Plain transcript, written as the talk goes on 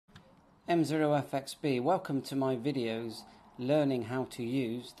M0FXB, welcome to my videos learning how to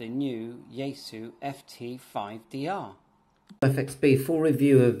use the new Yaesu FT5DR. FXB, full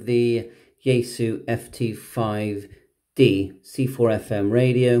review of the Yaesu FT5D C4FM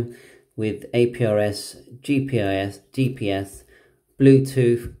radio with APRS, GPS,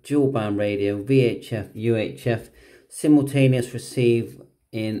 Bluetooth, dual band radio, VHF, UHF, simultaneous receive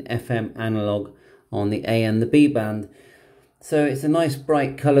in FM analog on the A and the B band. So it's a nice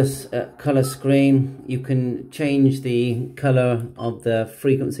bright color screen. You can change the color of the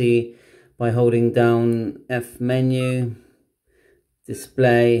frequency by holding down F menu,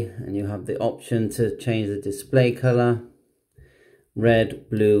 display, and you have the option to change the display color, red,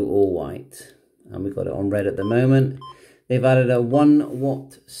 blue or white. And we've got it on red at the moment. They've added a 1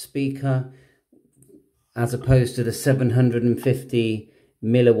 watt speaker as opposed to the 750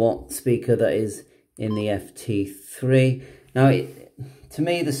 milliwatt speaker that is in the FT3. Now, to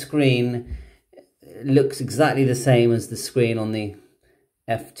me, the screen looks exactly the same as the screen on the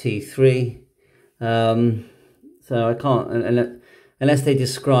FT3. So I can't, unless they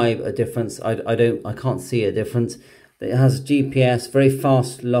describe a difference, I can't see a difference. It has GPS, very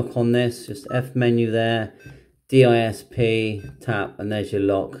fast lock on this, just F menu there, DISP, tap, and there's your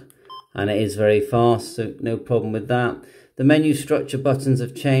lock. And it is very fast, so no problem with that. The menu structure buttons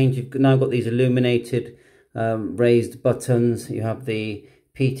have changed. You've now got these illuminated raised buttons. You have the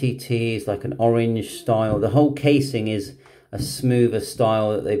PTTs, like an orange style. The whole casing is a smoother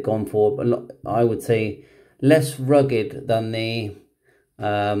style that they've gone for, but I would say less rugged than the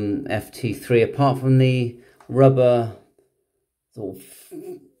FT3, apart from the rubber sort of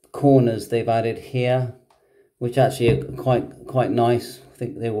corners they've added here, which actually are quite nice. I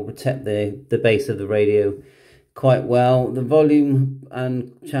think they will protect the base of the radio quite well. The volume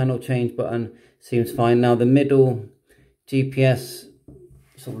and channel change button seems fine. Now the middle GPS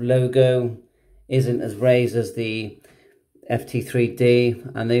sort of logo isn't as raised as the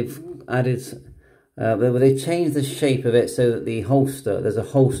FT3D, and they've added they changed the shape of it so that the holster, there's a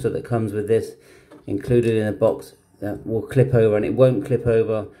holster that comes with this included in a box that will clip over, and it won't clip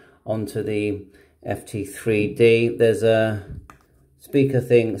over onto the FT3D. There's a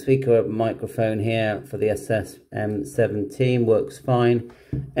speaker microphone here for the SM17, works fine.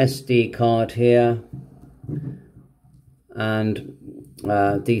 SD card here, and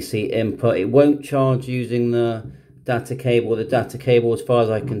DC input. It won't charge using the data cable. The data cable, as far as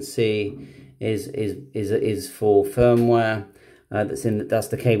I can see, is for firmware. That's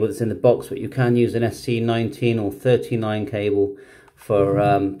the cable that's in the box, but you can use an SC19 or 39 cable for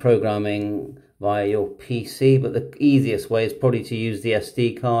programming via your PC. But the easiest way is probably to use the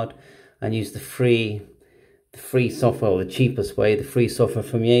SD card and use the free software, or the cheapest way, the free software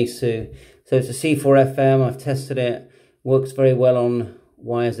from Yaesu. So it's a C4FM. I've tested it. Works very well on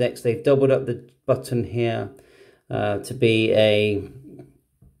WiresX. They've doubled up the button here to be a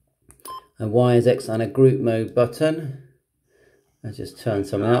WiresX and a group mode button. Let's just turn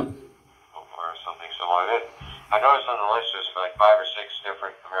something up. Or something similar to it. I noticed on the list there's like 5 or 6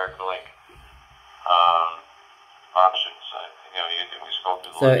 different AmericaLink options. We spoke to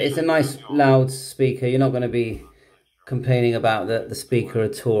the so it's a nice loud speaker. You're not going to be complaining about the speaker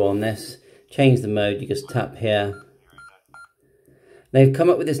at all on this. Change the mode. You just tap here. They've come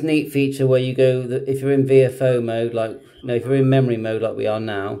up with this neat feature where you go, if you're in VFO mode, if you're in memory mode like we are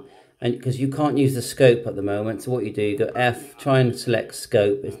now, and because you can't use the scope at the moment, so what you do, you go F, try and select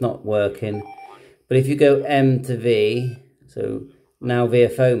scope. It's not working. But if you go M to V, so now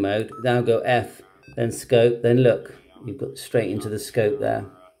VFO mode, now go F, then scope, then look, you've got straight into the scope there,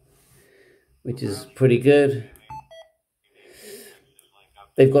 which is pretty good.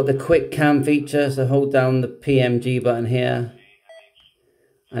 They've got the quick cam feature, so hold down the PMG button here,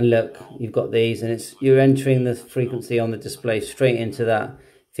 and look, you've got these, and you're entering the frequency on the display straight into that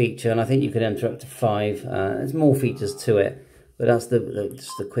feature, and I think you can enter up to 5. There's more features to it, but that's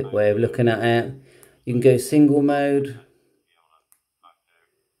just the quick way of looking at it. You can go single mode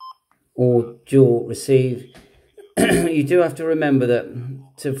or dual receive. You do have to remember that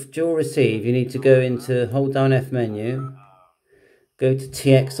to dual receive, you need to go into, hold down F menu, go to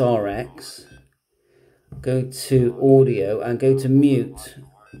TXRX, go to audio, and go to mute.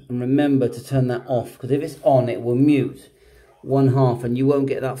 And remember to turn that off, because if it's on, it will mute 1/2, and you won't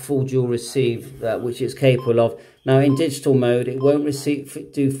get that full dual receive which it's capable of. Now in digital mode, it won't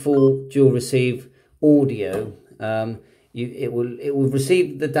do full dual receive audio. It will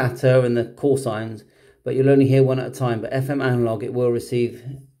receive the data and the call signs, but you'll only hear one at a time. But FM analog, it will receive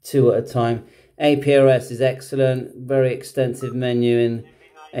 2 at a time. APRS is excellent, very extensive menu in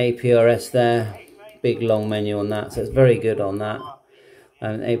APRS there, big long menu on that, so it's very good on that.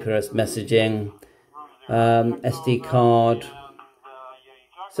 and APRS messaging, SD card.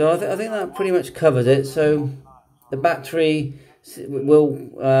 So I think that pretty much covers it. So the battery will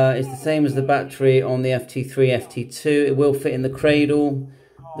is the same as the battery on the FT3, FT2. It will fit in the cradle,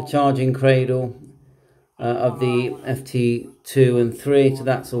 the charging cradle of the FT2 and 3. So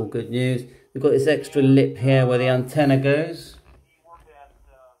that's all good news. We've got this extra lip here where the antenna goes.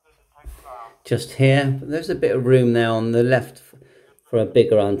 Just here. There's a bit of room there on the left for a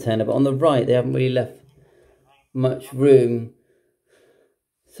bigger antenna, but on the right they haven't really left much room.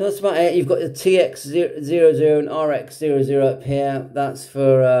 So that's about it. You've got the TX00 and RX00 up here. That's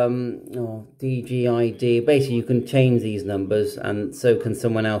for DGID. Basically, you can change these numbers, and so can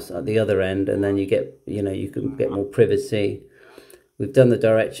someone else at the other end, and then you get, you can get more privacy. We've done the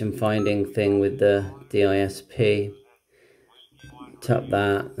direction finding thing with the DISP. Tap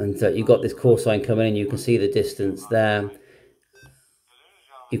that, and so you've got this call sign coming in. You can see the distance there.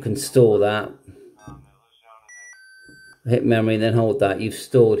 You can store that. Hit memory and then hold that. You've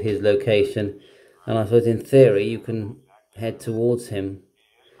stored his location, and I suppose in theory you can head towards him.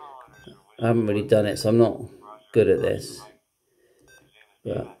 I haven't really done it, so I'm not good at this,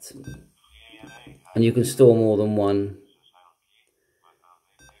 and you can store more than one.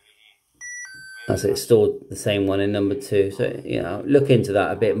 That's it, stored the same one in number 2. So look into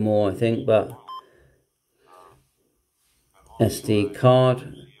that a bit more, I think. But SD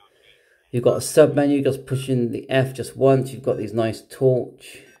card. You've got a sub menu, just pushing the F just once. You've got these nice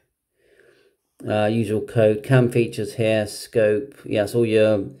torch, usual code, cam features here, scope. Yes, all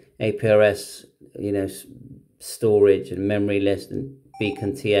your APRS, storage and memory list and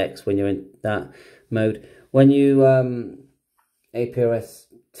beacon TX when you're in that mode. When you APRS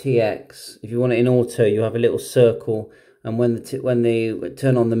TX, if you want it in auto, you have a little circle, and when they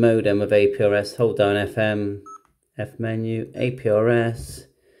turn on the modem of APRS, hold down FM, F menu, APRS.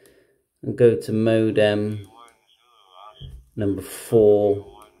 And go to modem number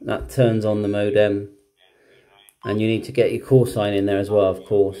 4. That turns on the modem, and you need to get your call sign in there as well, of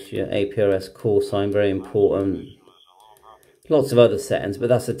course. Your APRS call sign, very important. Lots of other settings, but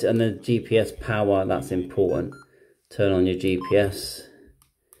and the GPS power, that's important. Turn on your GPS.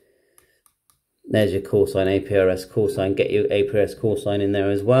 There's your call sign, APRS call sign. Get your APRS call sign in there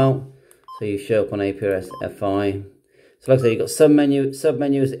as well, so you show up on APRS FI. So like I said, you've got sub-menu is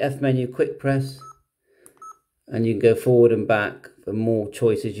the F menu, quick press. And you can go forward and back for more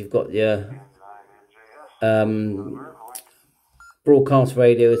choices. You've got your broadcast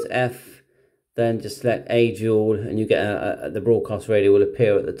radio is F. Then just select A dual, and you get the broadcast radio will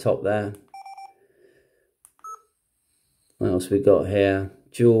appear at the top there. What else we got here?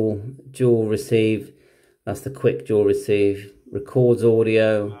 Dual receive. That's the quick dual receive. Records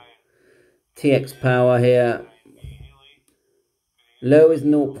audio. TX power here. Low is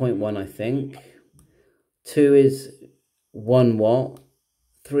 0.1, I think. 2 is 1 watt.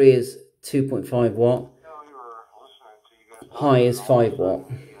 3 is 2.5 watt. High is 5 watt.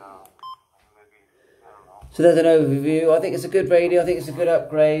 So there's an overview. I think it's a good radio. I think it's a good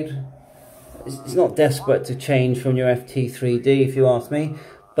upgrade. It's not desperate to change from your FT5D, if you ask me.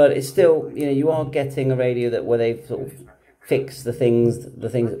 But it's still, you are getting a radio where they've sort of fixed the things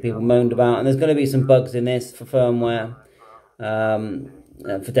that people moaned about. And there's going to be some bugs in this for firmware.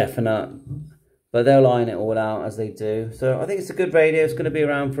 For definite, but they'll iron it all out as they do. So I think it's a good radio. It's going to be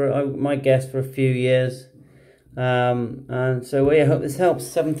around for, my guess, for a few years. And so I hope this helps.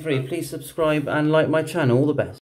 7.3. Please subscribe and like my channel. All the best.